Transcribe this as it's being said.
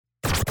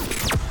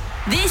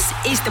This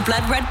is the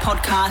Blood Red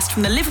podcast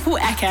from the Liverpool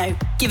Echo,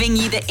 giving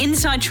you the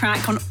inside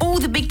track on all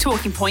the big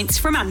talking points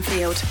from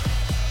Anfield.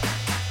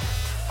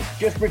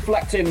 Just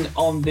reflecting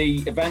on the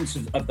events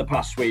of the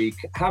past week,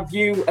 have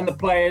you and the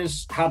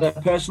players had a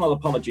personal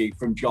apology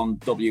from John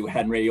W.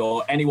 Henry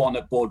or anyone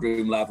at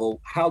boardroom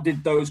level? How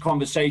did those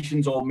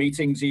conversations or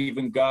meetings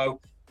even go?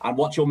 And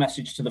what's your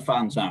message to the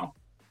fans now?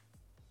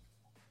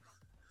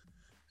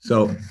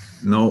 So,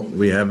 no,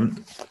 we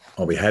haven't,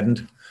 or we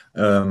hadn't.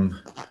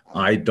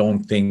 I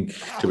don't think,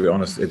 to be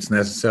honest, it's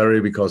necessary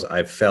because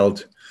I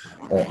felt,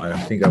 or I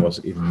think I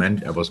was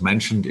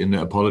mentioned in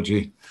the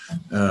apology,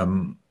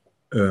 and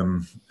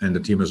the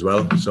team as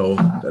well. So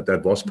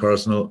that was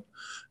personal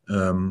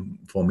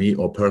for me,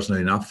 or personal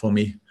enough for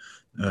me.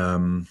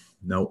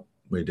 No,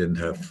 we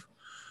didn't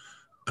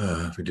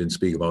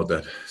speak about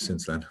that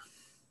since then.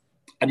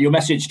 And your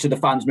message to the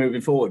fans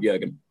moving forward,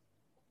 Jürgen?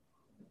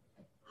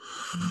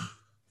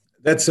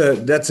 That's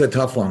a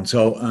tough one.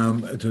 So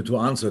to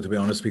answer, to be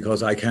honest,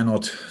 because I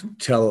cannot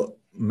tell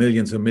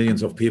millions and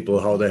millions of people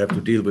how they have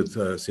to deal with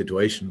the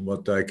situation.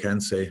 What I can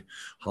say,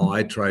 how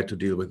I try to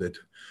deal with it,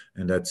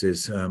 and that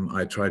is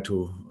I try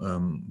to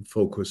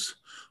focus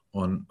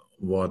on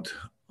what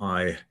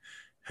I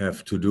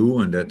have to do,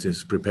 and that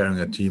is preparing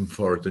a team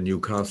for the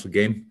Newcastle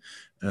game.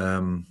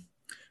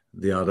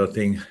 The other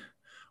thing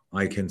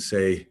I can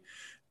say.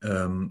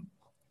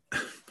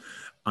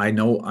 I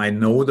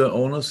know the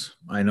owners.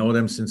 I know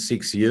them since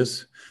 6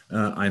 years.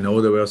 I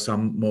know there were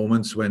some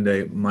moments when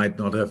they might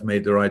not have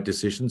made the right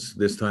decisions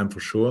this time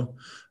for sure.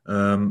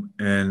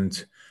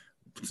 And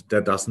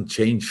that doesn't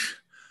change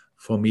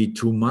for me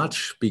too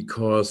much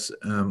because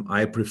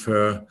I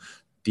prefer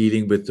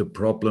dealing with the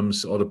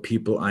problems or the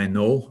people I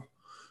know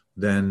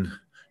than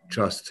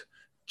just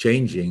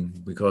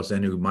changing, because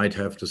then you might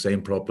have the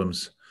same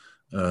problems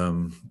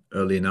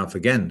early enough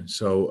again.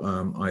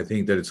 So I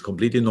think that it's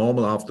completely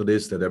normal after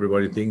this that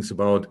everybody thinks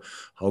about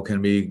how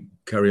can we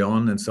carry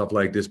on and stuff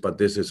like this, but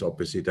this is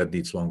obviously that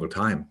needs longer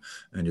time,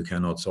 and you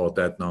cannot sort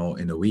that now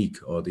in a week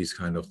or these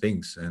kind of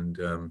things. And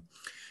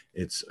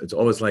it's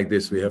always like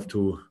this. We have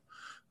to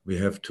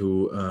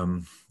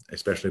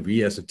especially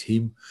we as a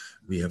team,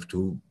 we have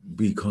to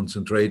be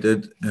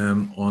concentrated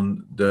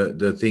on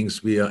the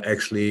things we are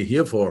actually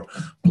here for,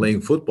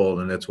 playing football,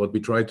 and that's what we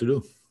try to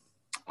do.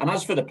 And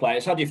as for the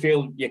players, how do you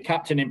feel your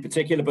captain in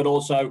particular, but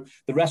also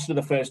the rest of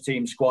the first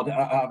team squad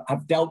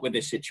have dealt with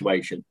this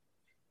situation?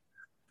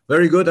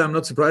 Very good. I'm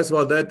not surprised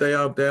about that. They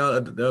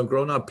are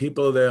grown-up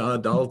people. They are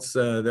adults.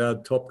 They are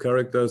top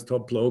characters,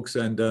 top blokes,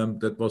 and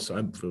that was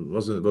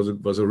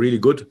a really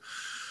good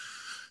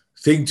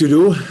thing to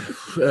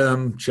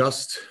do.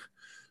 Just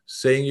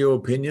saying your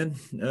opinion,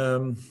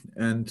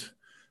 and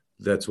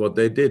that's what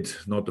they did.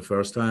 Not the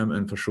first time,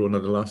 and for sure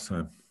not the last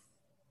time.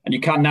 And you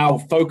can now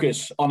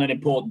focus on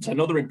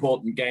another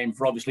important game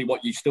for obviously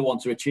what you still want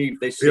to achieve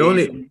this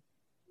season.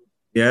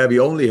 We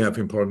only have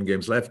important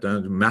games left,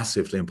 and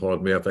massively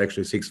important. We have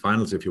actually 6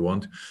 finals if you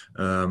want,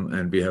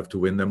 and we have to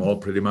win them all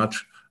pretty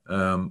much.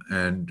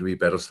 And we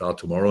better start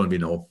tomorrow, and we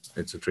know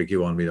it's a tricky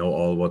one. We know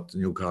all what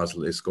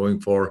Newcastle is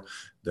going for.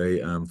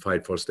 They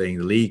fight for staying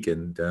in the league,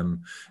 and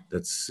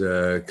that's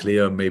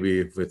clear.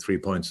 Maybe with 3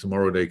 points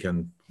tomorrow, they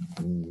can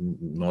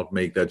not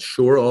make that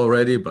sure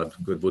already, but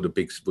it would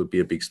be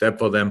a big step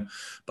for them.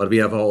 But we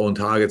have our own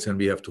targets, and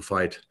we have to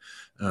fight.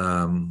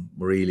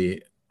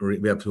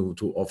 We have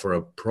to offer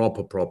a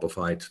proper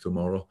fight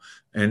tomorrow,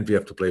 and we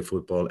have to play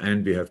football,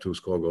 and we have to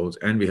score goals,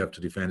 and we have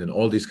to defend, and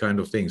all these kind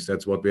of things.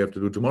 That's what we have to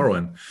do tomorrow,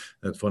 and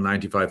that's for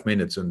 95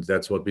 minutes, and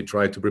that's what we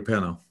try to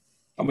prepare now.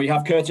 And we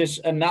have Curtis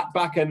and Nat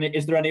back, and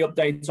is there any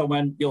updates on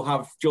when you'll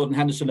have Jordan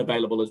Henderson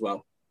available as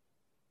well?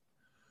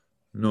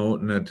 No,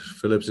 Nat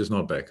Phillips is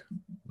not back.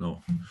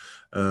 No.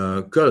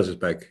 Curtis is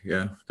back.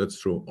 Yeah, that's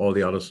true. All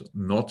the others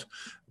not.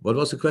 What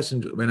was the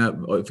question?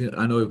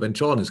 I know when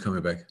Jordan is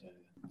coming back.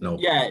 No.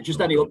 Yeah, just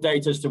any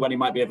update as to when he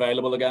might be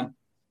available again?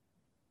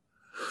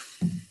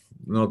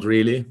 Not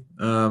really.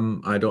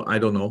 I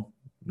don't know.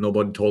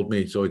 Nobody told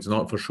me, so it's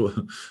not for sure.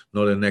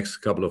 Not in the next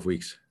couple of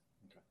weeks.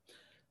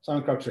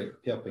 Simon Crabtree,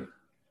 PLP.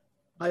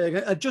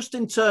 Hi, just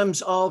in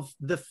terms of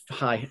the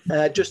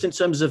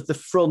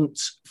front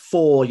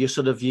four,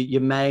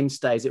 your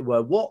mainstays, it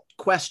were. What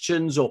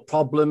questions or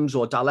problems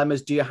or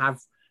dilemmas do you have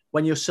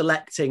when you're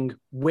selecting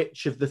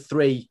which of the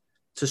 3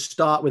 to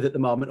start with at the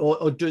moment,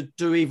 or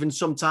do even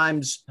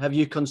sometimes have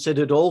you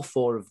considered all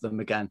 4 of them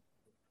again?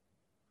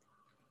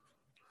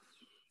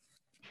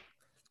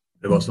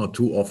 It was not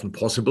too often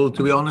possible,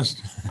 to be honest,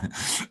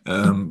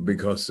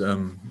 because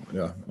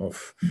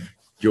of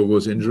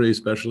Diogo's injury,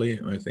 especially,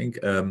 I think.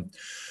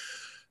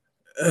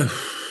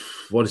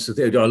 What is the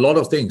thing? There are a lot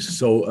of things.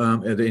 So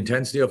the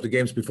intensity of the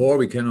games before,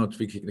 we can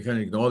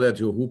ignore that.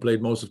 Who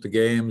played most of the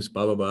games?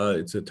 Blah blah blah.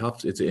 It's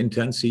an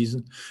intense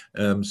season.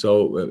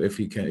 So if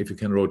you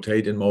can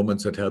rotate in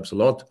moments, that helps a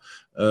lot.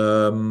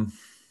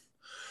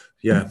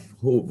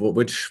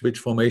 Which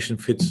formation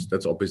fits?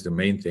 That's obviously the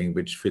main thing.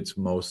 Which fits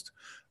most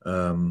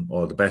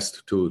or the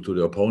best to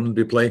the opponent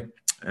we play,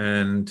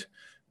 and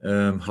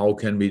how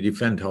can we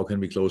defend? How can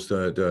we close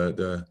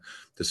the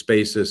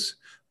spaces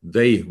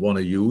they want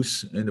to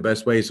use in the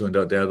best way? So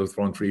the other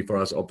front three for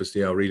us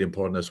obviously are really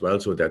important as well.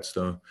 So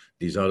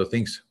these are the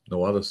things,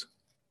 no others.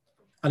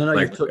 And I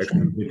know you've touched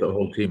with the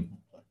whole team.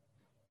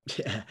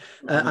 Yeah,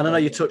 and I know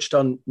you touched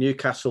on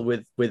Newcastle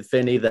with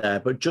Vinny there,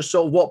 but just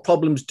sort of what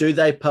problems do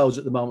they pose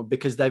at the moment?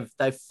 Because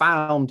they've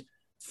found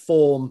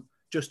form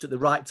just at the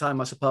right time,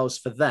 I suppose,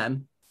 for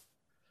them.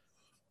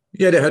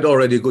 Yeah, they had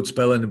already a good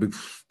spell in the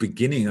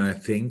beginning, I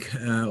think,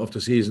 of the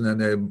season, and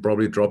they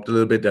probably dropped a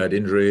little bit. They had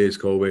injuries,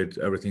 COVID,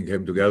 everything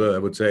came together, I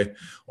would say,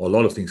 or a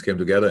lot of things came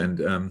together.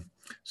 And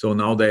so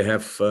now they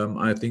have,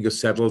 I think, a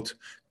settled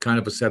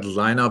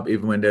lineup,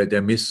 even when they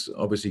miss,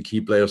 obviously, key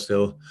players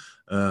still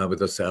with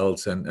the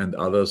Celts and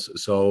others.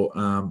 So,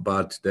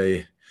 but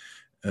they,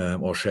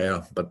 or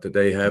share, but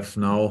they have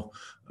now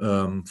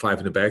 5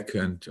 in the back,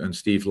 and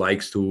Steve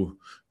likes to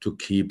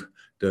keep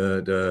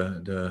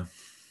the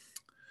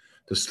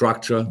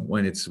structure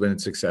when it's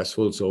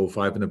successful. So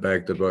 5 in the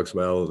back, that works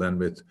well. Then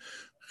with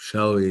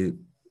Shelby,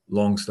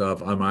 Longstaff,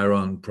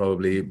 Almiron,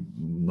 probably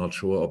not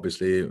sure.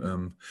 Obviously,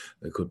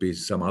 there could be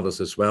some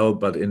others as well,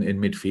 but in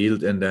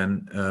midfield, and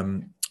then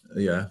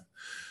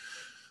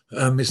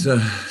Mr.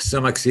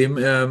 Saint-Maxim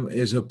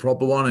is a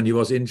proper one, and he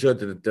was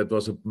injured. That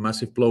was a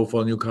massive blow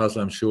for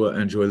Newcastle, I'm sure.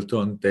 And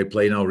Joelinton, they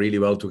play now really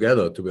well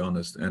together, to be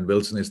honest. And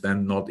Wilson is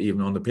then not even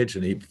on the pitch,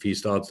 and if he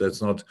starts,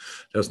 that's not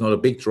a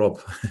big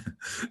drop,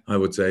 I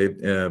would say,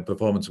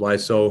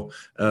 performance-wise. So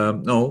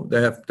no,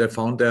 they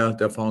found their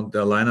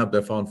lineup,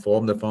 they found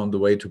form, they found the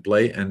way to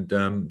play,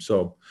 and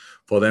so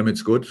for them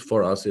it's good.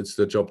 For us, it's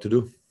the job to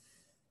do.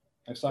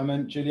 Thanks,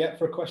 Simon. Juliet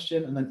for a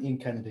question, and then Ian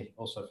Kennedy,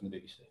 also from the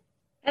BBC.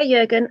 Hey,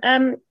 Jurgen.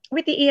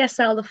 With the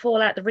ESL, the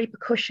fallout, the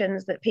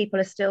repercussions that people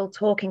are still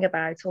talking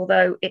about,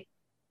 although it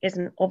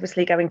isn't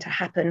obviously going to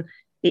happen,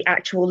 the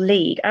actual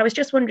league, I was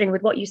just wondering,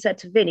 with what you said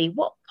to Vinny,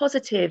 what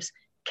positives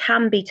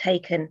can be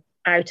taken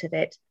out of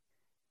it,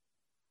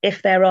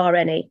 if there are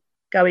any,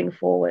 going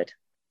forward?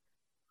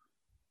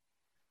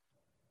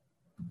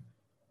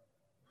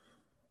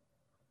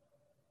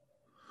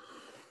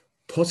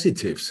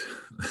 Positives?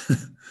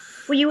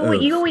 Well,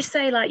 you always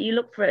say, like, you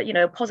look for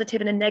a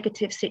positive and a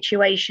negative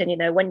situation,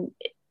 when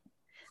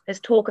there's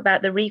talk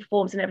about the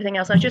reforms and everything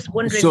else. I was just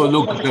wondering. So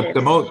look,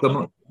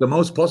 the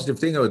most positive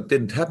thing, it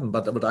didn't happen,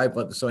 but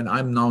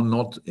I'm now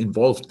not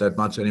involved that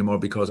much anymore,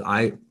 because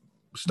I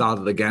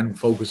started again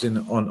focusing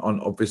on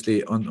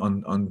obviously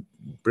on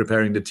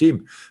preparing the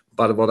team.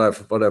 But what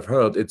I've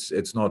heard,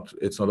 it's not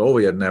over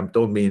yet, and I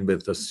don't mean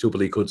with the Super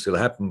League could still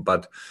happen,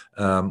 but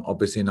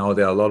obviously now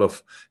there are a lot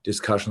of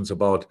discussions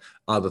about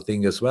other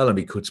things as well, and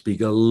we could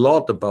speak a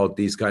lot about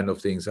these kind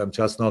of things. I'm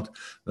just not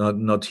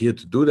here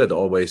to do that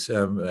always.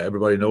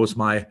 Everybody knows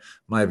my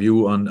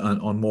view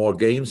on more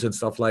games and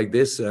stuff like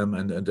this,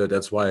 and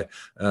that's why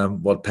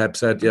what Pep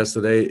said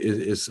yesterday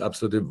is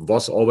absolutely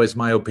was always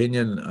my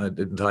opinion. I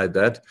didn't hide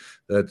that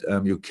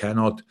you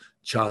cannot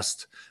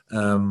just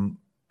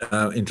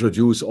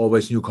introduce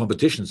always new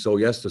competitions. So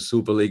yes, the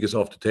Super League is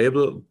off the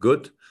table.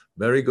 Good,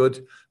 very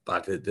good.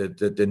 But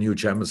the new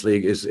Champions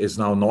League is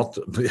now not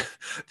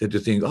that you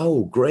think,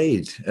 oh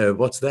great,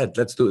 what's that?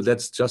 Let's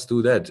just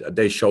do that.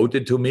 They showed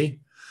it to me.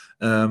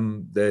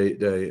 They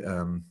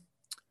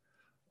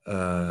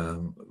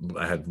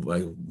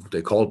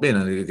called me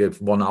and they gave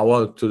 1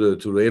 hour to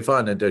UEFA,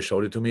 and then they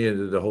showed it to me,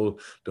 the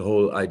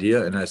whole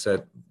idea, and I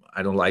said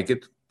I don't like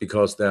it,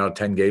 because there are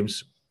 10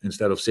 games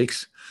instead of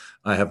 6.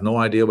 I have no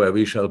idea where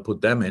we shall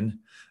put them in,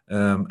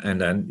 and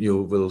then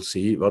you will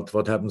see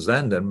what happens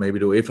then. Then maybe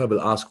the UEFA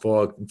will ask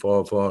for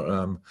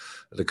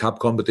the cup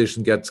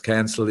competition gets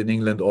cancelled in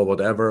England or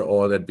whatever,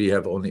 or that we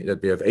have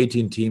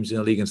 18 teams in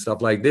the league and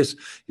stuff like this.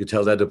 You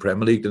tell that the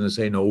Premier League, then they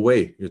say no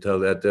way. You tell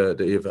that the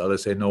EFL, they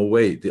say no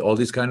way. All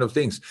these kind of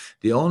things.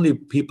 The only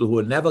people who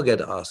will never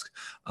get asked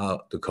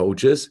are the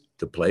coaches,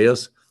 the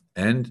players,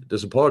 and the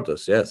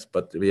supporters. Yes,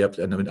 but we have,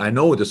 and I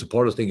know the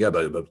supporters think, yeah,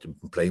 but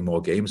playing more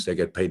games, they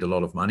get paid a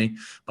lot of money,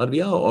 but we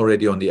are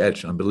already on the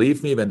edge. And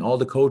believe me, when all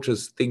the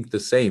coaches think the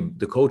same,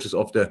 the coaches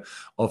of the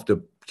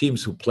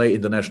teams who play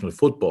international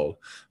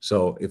football,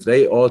 so if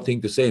they all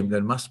think the same,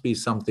 there must be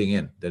something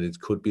in that. It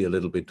could be a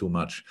little bit too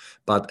much.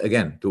 But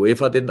again, the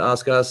UEFA didn't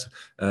ask us,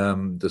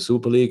 the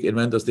Super League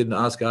inventors didn't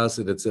ask us.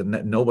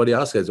 Nobody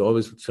asked us. It's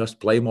always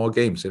just play more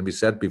games. And we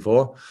said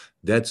before,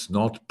 that's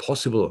not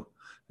possible.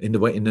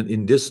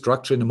 In this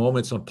structure in the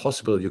moment, it's not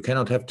possible. You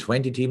cannot have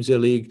 20 teams in the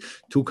league,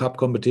 2 cup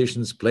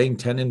competitions, playing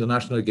 10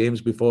 international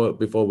games before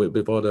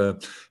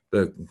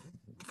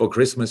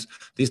Christmas.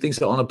 These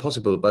things are not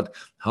possible. But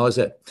how is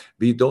that?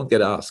 We don't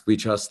get asked. We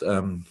just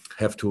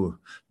have to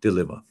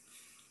deliver.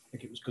 I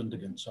think it was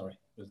Gundogan. Sorry,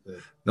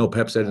 no,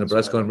 Pep said in a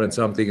press conference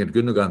something, and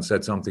Gundogan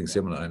said something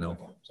similar. I know.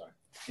 Sorry,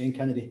 Ian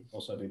Kennedy,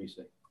 also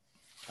BBC.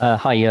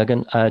 Hi,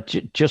 Jurgen.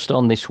 Just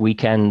on this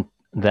weekend,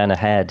 then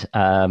ahead.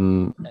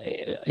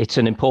 It's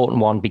an important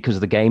one because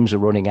the games are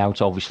running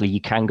out. Obviously,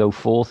 you can go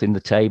fourth in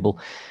the table,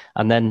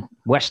 and then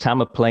West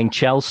Ham are playing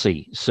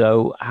Chelsea.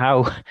 So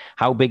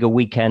how big a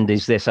weekend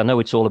is this? I know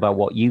it's all about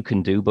what you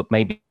can do, but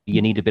maybe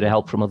you need a bit of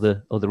help from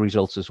other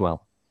results as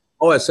well.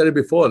 Oh, I said it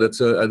before. That's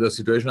a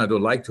situation I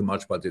don't like too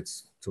much, but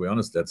it's, to be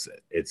honest,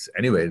 it's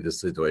anyway the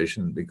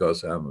situation,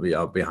 because we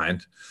are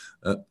behind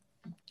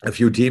a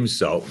few teams,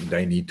 so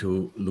they need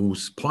to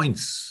lose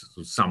points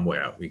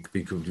somewhere. We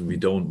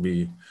don't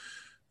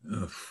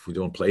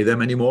play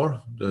them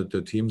anymore.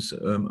 The teams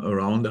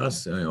around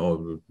us,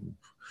 or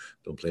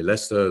don't play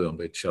Leicester, don't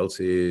play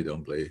Chelsea,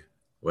 don't play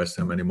West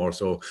Ham anymore.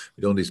 So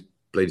we don't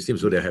play these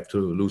teams, so they have to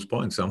lose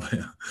points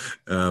somewhere,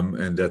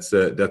 and that's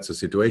the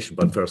situation.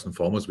 But first and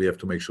foremost, we have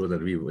to make sure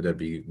that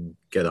we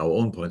get our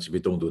own points. If we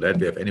don't do that,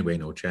 we have anyway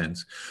no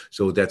chance.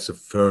 So that's the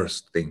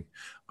first thing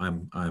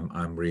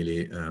I'm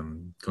really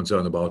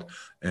concerned about,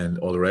 and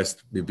all the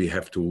rest we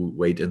have to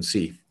wait and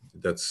see.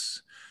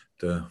 That's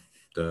the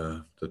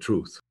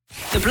truth.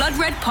 The Blood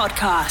Red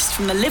Podcast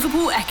from the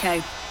Liverpool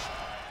Echo.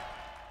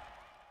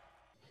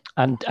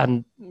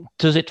 And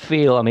does it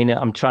feel, I mean,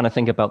 I'm trying to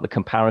think about the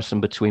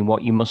comparison between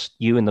what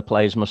you and the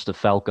players must have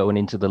felt going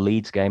into the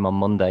Leeds game on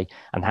Monday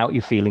and how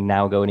you're feeling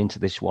now going into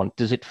this one.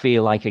 Does it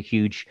feel like a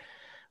huge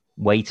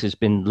weight has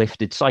been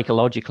lifted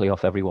psychologically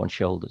off everyone's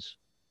shoulders?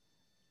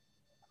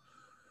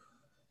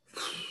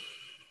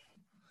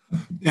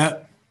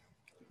 Yeah,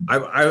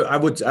 I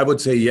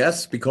would say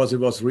yes, because it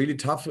was really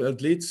tough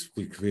at Leeds.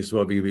 We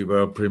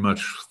were pretty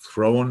much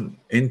thrown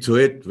into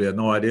it. We had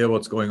no idea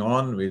what's going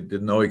on. We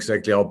didn't know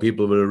exactly how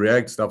people will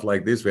react, stuff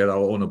like this. We had our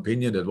own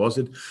opinion. That was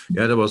it.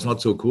 Yeah, that was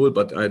not so cool.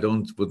 But I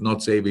would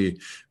not say we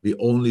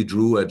only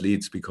drew at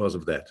Leeds because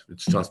of that. It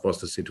just was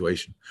the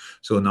situation.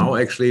 So now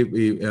actually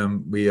we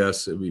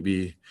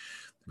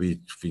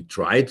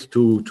tried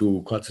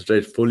to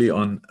concentrate fully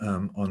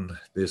on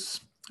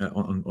this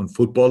on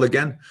football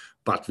again.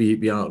 But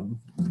we are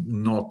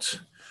not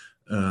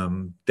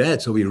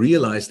dead. So we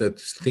realize that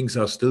things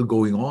are still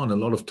going on. A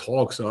lot of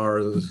talks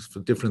are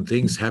for different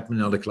things happening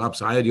in other clubs.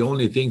 The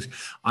only things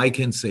I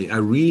can say, I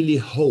really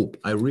hope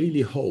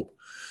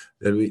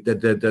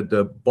that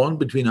the bond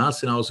between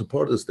us and our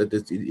supporters, that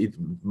it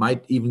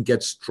might even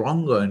get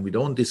stronger, and we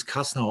don't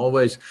discuss now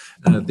always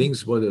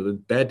things were a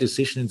bad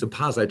decision in the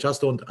past. I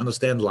just don't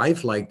understand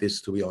life like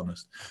this, to be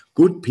honest.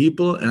 Good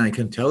people, and I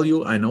can tell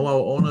you, I know our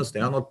owners, they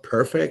are not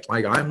perfect,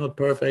 like I'm not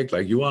perfect,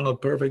 like you are not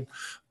perfect,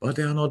 but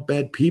they are not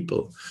bad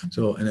people.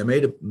 So, and I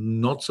made a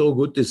not so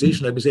good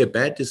decision, let me say a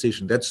bad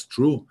decision, that's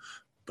true.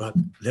 But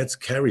let's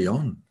carry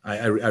on.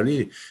 I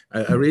really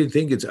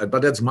think it's.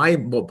 But that's my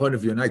point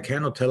of view, and I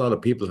cannot tell other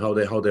people how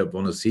they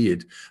want to see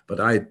it. But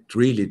I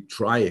really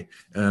try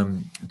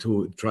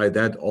to try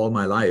that all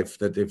my life.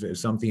 That if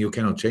something you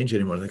cannot change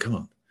anymore, then come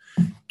on,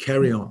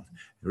 carry on.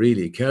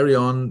 Really carry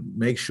on.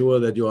 Make sure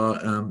that you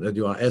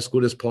are as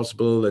good as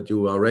possible. That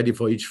you are ready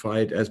for each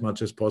fight as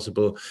much as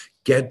possible.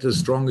 Get a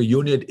stronger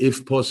unit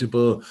if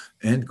possible,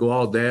 and go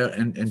out there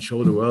and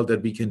show the world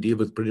that we can deal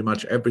with pretty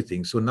much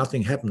everything. So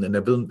nothing happened,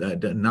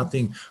 and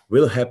nothing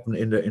will happen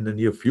in the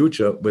near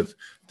future with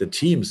the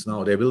teams.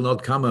 Now they will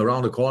not come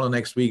around the corner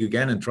next week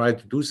again and try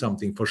to do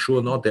something. For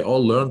sure not. They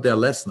all learned their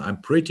lesson. I'm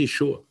pretty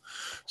sure.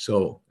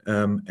 So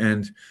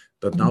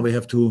but now we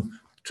have to.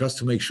 Just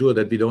to make sure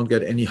that we don't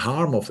get any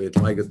harm of it,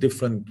 like a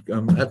different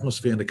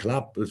atmosphere in the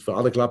club. For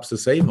other clubs, the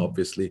same,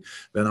 obviously.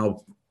 When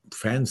our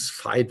fans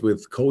fight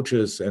with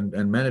coaches and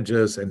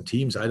managers and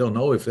teams, I don't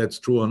know if that's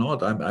true or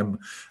not.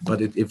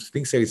 But if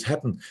things like this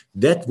happen,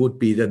 that would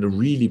be then a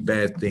really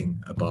bad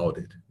thing about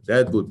it.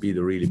 That would be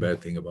the really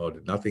bad thing about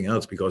it. Nothing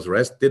else, because the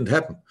rest didn't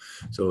happen.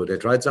 So they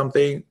tried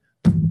something.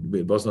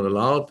 It was not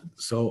allowed.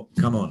 So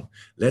come on,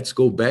 let's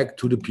go back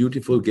to the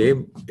beautiful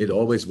game it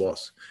always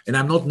was. And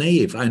I'm not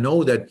naive. I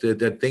know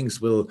that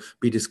things will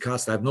be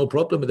discussed. I have no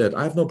problem with that.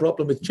 I have no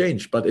problem with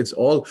change. But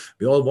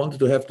we all wanted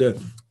to have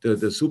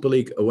the Super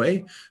League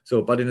away.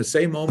 So, but in the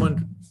same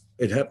moment,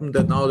 it happened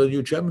that now the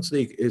new Champions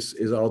League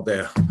is out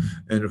there.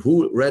 And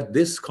who read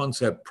this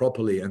concept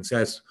properly and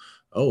says,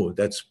 oh,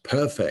 that's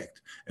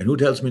perfect. And who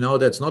tells me now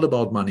that's not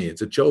about money?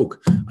 It's a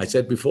joke. I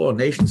said before,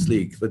 Nations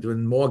League, but with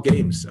more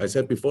games. I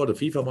said before, the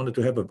FIFA wanted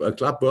to have a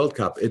Club World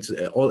Cup. It's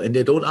all, and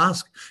they don't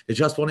ask. They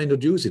just want to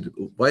introduce it.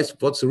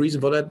 What's the reason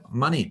for that?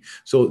 Money.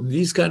 So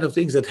these kind of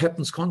things, that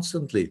happens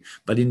constantly.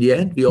 But in the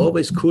end, we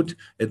always could,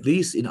 at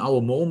least in our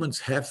moments,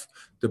 have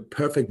the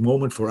perfect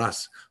moment for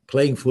us,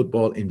 playing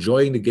football,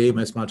 enjoying the game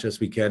as much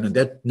as we can. And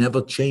that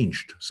never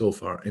changed so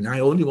far. And I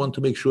only want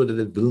to make sure that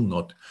it will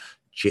not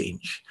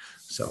change.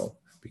 So,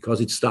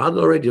 because it started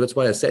already. That's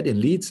why I said in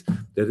Leeds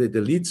that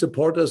the Leeds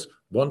supporters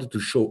wanted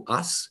to show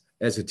us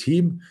as a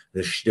team.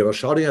 They were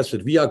shouting at us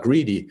that we are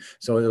greedy.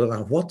 So they were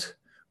like, what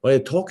are you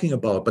talking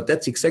about? But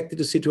that's exactly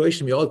the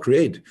situation we all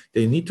create.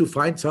 They need to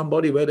find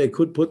somebody where they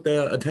could put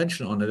their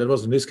attention on. And that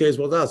was, in this case,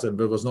 was us,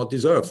 and it was not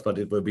deserved. But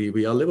it will be,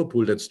 we are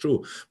Liverpool, that's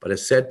true. But I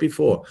said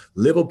before,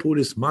 Liverpool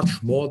is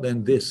much more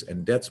than this.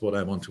 And that's what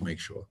I want to make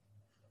sure.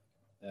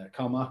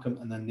 Carl Markham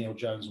and then Neil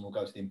Jones, and we'll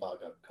go to the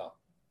embargo. Carl.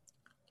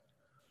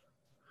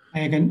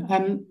 Hey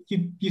again.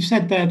 You've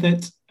said there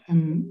that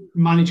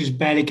managers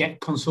barely get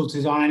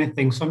consulted on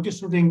anything. So I'm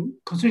just wondering,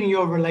 considering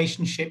your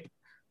relationship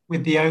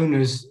with the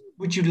owners,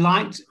 would you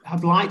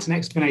have liked an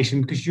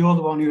explanation, because you're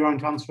the one who's going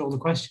to answer all the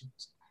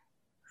questions?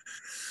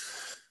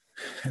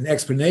 An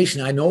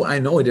explanation, I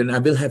know it, and I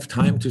will have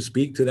time to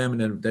speak to them,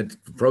 and that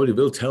probably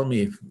will tell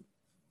me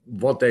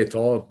what they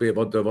thought,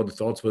 what the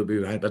thoughts will be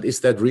behind. But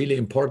is that really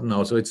important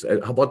now? So it's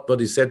what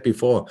he said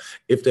before.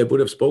 If they would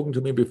have spoken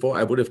to me before,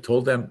 I would have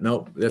told them,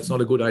 no, that's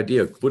not a good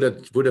idea. Would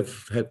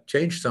have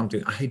changed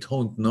something? I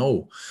don't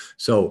know.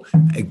 So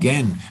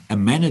again, a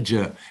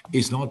manager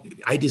is not.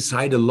 I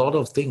decide a lot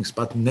of things,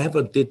 but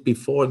never did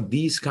before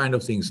these kind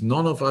of things.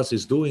 None of us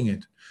is doing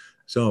it.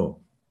 So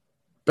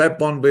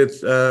Pep won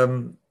with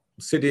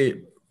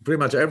City pretty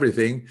much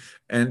everything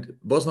and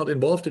was not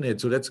involved in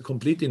it. So that's a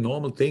completely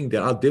normal thing.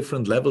 There are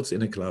different levels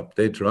in a club.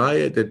 They try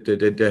it,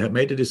 they have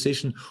made a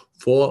decision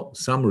for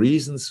some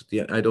reasons.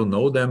 I don't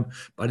know them,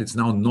 but it's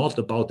now not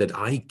about that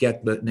I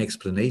get an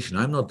explanation.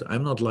 I'm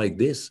not like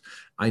this.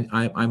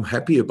 I'm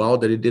happy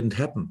about that it didn't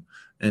happen.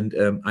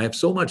 And I have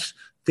so much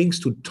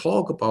things to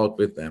talk about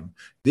with them.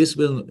 This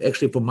will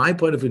actually, from my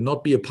point of view,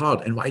 not be a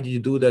part. And why did you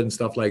do that and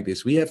stuff like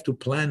this? We have to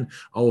plan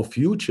our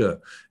future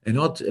and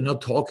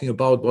not talking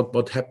about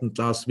what happened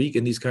last week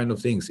and these kind of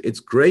things. It's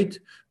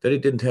great that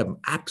it didn't happen.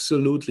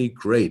 Absolutely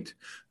great.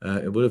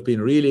 It would have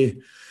been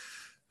really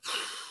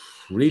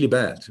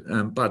bad.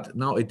 But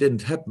now it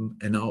didn't happen.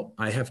 And now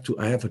I have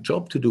a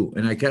job to do,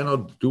 and I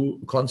cannot do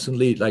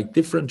constantly like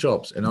different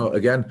jobs. And now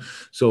again,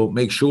 so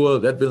make sure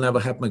that will never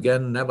happen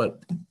again. Never.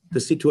 The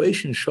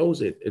situation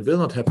shows it. It will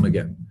not happen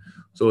again.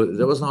 So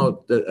there was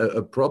now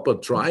a proper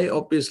try,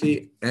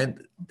 obviously,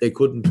 and they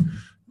couldn't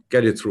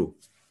get it through.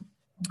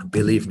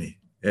 Believe me,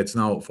 it's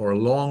now for a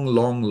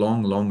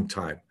long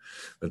time.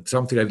 But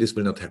something like this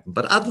will not happen.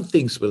 But other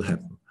things will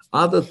happen.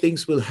 Other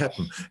things will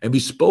happen. And we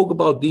spoke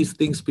about these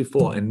things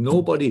before, and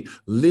nobody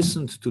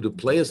listened to the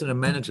players and the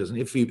managers. And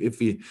if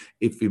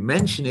we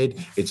mention it,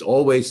 it's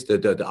always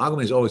the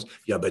argument is always,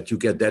 yeah, but you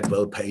get that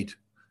well paid.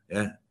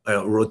 Yeah.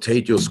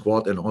 Rotate your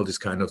squad and all these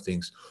kind of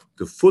things.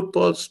 The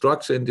football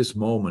structure in this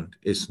moment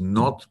is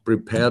not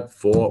prepared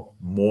for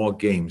more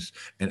games.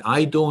 And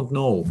I don't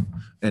know,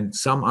 and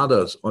some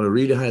others on a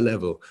really high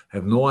level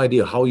have no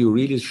idea how you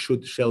really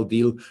shall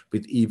deal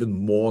with even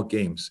more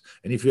games.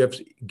 And if you have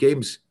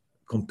games,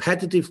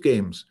 competitive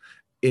games,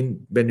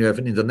 when you have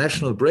an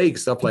international break,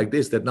 stuff like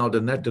this, that now the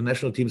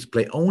national teams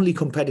play only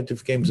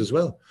competitive games as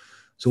well.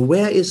 So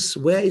where is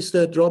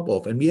the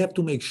drop-off? And we have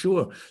to make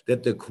sure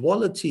that the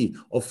quality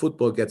of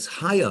football gets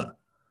higher,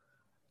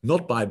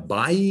 not by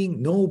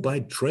buying, no,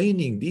 by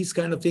training, these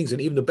kind of things. And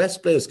even the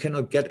best players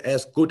cannot get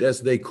as good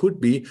as they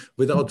could be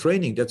without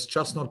training. That's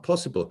just not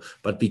possible.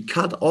 But we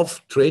cut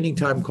off training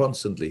time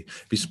constantly.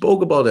 We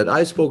spoke about that.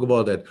 I spoke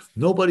about that.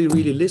 Nobody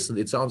really listened.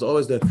 It sounds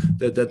always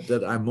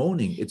that I'm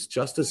moaning. It's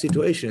just a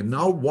situation. And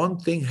now one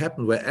thing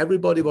happened where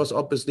everybody was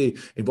obviously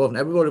involved. And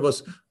everybody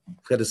was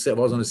on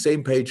the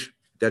same page.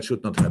 That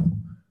should not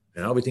happen.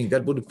 And now we think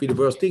that would be the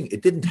worst thing.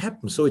 It didn't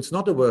happen, so it's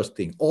not the worst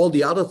thing. All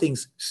the other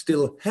things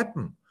still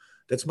happen.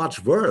 That's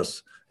much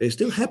worse. They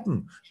still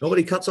happen.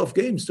 Nobody cuts off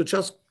games to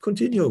just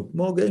continue.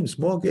 More games.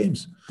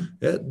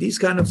 Yeah, these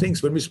kind of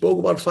things. When we spoke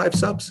about 5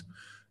 subs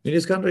in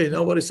this country,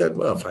 nobody said,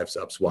 well, 5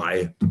 subs,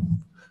 why?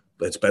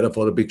 That's better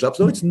for the big clubs.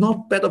 No, it's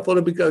not better for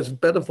the big clubs. It's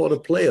better for the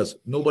players.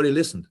 Nobody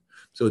listened.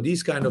 So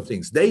these kind of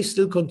things, they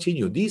still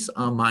continue. These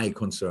are my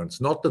concerns,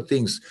 not the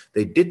things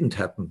they didn't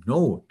happen.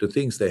 No, the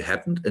things they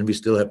happened and we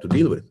still have to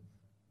deal with.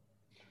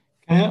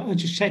 I'll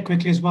just check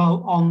quickly as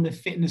well on the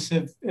fitness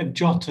of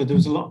Jota. There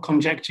was a lot of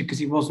conjecture because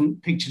he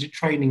wasn't pictured at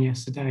training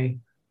yesterday.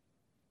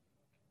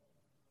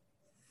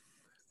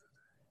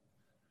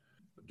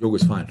 Joe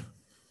is fine.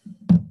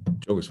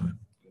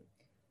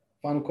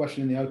 Final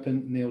question in the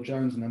open, Neil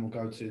Jones, and then we'll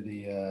go to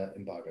the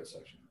embargo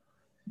section.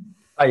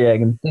 Hi,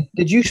 Jürgen.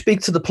 Did you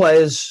speak to the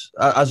players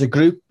as a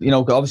group? You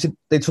know, obviously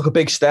they took a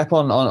big step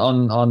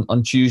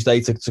on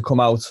Tuesday to come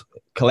out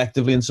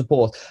collectively in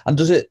support. And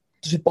does it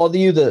bother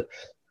you that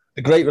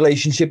the great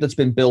relationship that's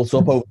been built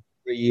up over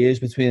 3 years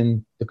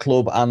between the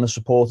club and the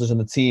supporters and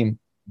the team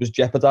was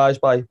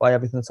jeopardised by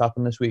everything that's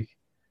happened this week?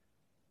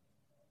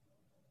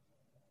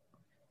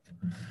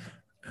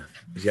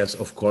 Yes,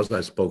 of course,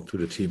 I spoke to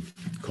the team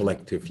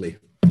collectively.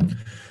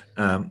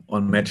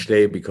 On match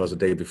day, because the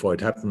day before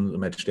it happened, the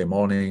match day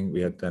morning,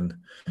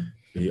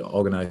 we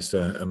organized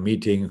a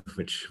meeting,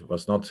 which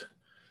was not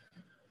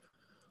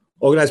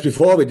organized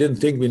before. We didn't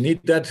think we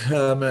need that,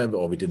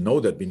 or we didn't know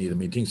that we need a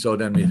meeting. So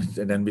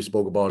then we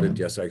spoke about it.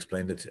 Yes, I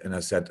explained it, and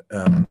I said,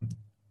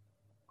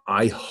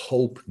 I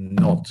hope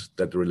not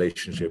that the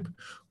relationship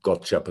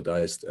got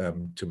jeopardized.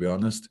 To be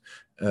honest,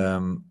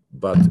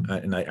 but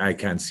I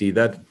can't see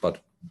that,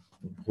 but.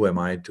 Who am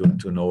I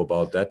to know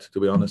about that, to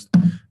be honest?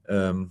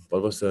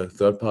 What was the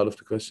third part of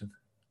the question?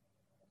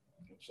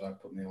 Sorry,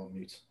 put me on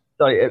mute.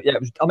 Sorry, yeah.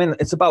 I mean,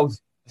 it's about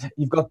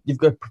you've got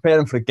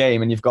preparing for a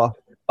game, and you've got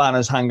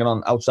banners hanging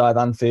on outside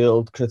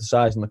Anfield,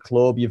 criticising the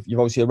club. You've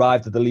obviously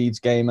arrived at the Leeds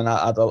game and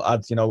had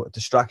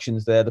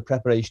distractions there. The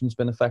preparation's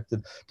been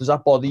affected. Does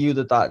that bother you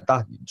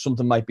that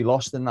something might be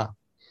lost in that?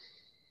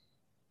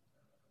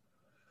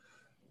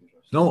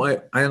 No,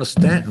 I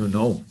understand.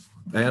 No,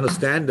 I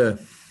understand.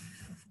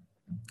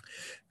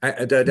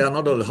 They're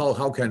not.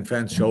 How can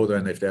fans show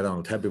then if they're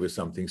not happy with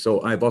something? So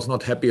I was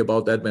not happy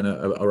about that when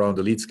around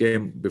the Leeds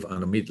game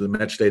on the middle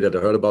match day that I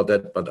heard about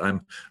that. But I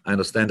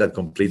understand that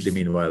completely.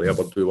 Meanwhile, yeah,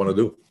 what do we want to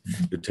do?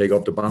 You take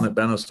off the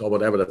banners or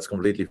whatever. That's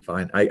completely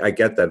fine. I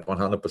get that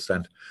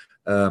 100%.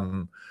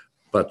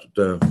 But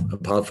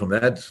apart from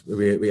that,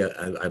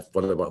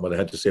 what I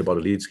had to say about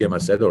the Leeds game, I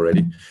said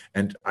already,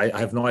 and I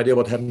have no idea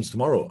what happens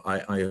tomorrow.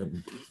 I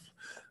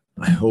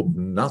hope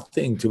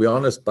nothing, to be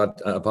honest,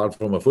 but apart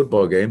from a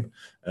football game,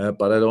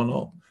 but I don't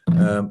know.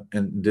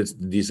 And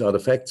these are the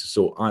facts.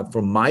 So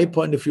from my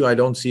point of view, I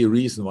don't see a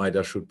reason why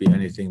there should be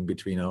anything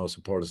between our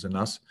supporters and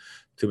us,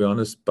 to be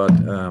honest. But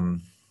who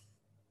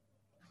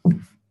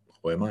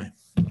am I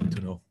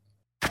to know?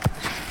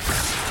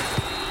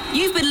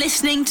 You've been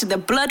listening to the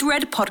Blood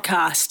Red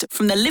podcast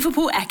from the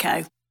Liverpool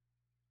Echo.